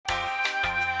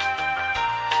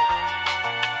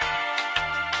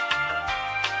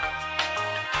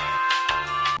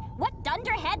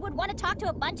to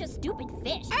a bunch of stupid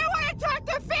fish. I want to talk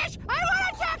to fish! I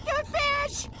want to talk to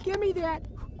fish! Give me that.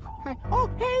 Hi. Oh,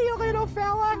 hey, little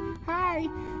fella. Hi.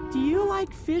 Do you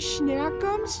like fish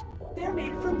snackums? They're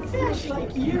made from fish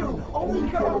like you,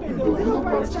 only cut up into little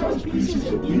bite-sized pieces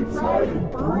and deep fried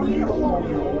and burned in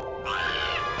oil.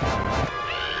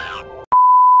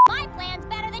 My plan's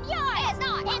better than yours. It's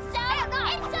not. It's so. It's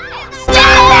not. It's so.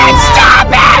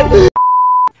 Stop it!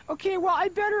 Okay, well, I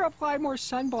better apply more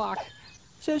sunblock.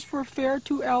 Says for fair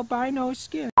to albino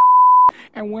skin.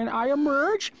 And when I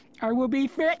emerge, I will be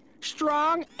fit,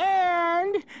 strong,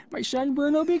 and my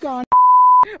sunburn will be gone.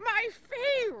 My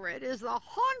favorite is the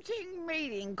haunting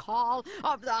mating call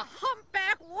of the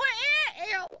humpback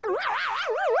whale.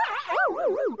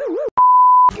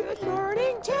 Good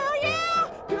morning to you.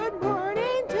 Good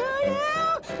morning to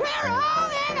you. We're all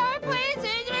in our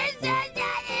places. We're so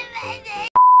amazing.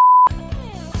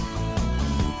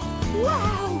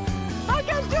 Wow, I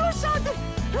can do something.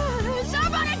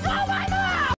 Somebody call my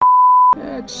mom!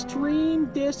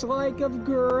 Extreme dislike of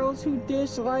girls who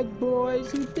dislike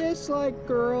boys who dislike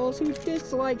girls who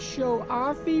dislike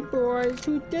show-offy boys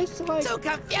who dislike... So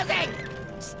confusing!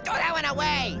 Throw that one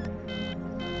away!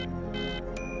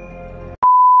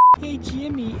 Hey,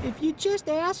 Jimmy, if you just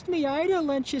asked me, I'd have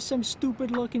lent you some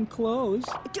stupid-looking clothes.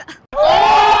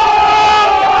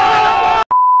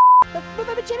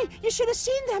 But Jimmy, you should have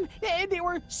seen them. They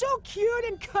were so cute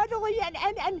and cuddly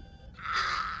and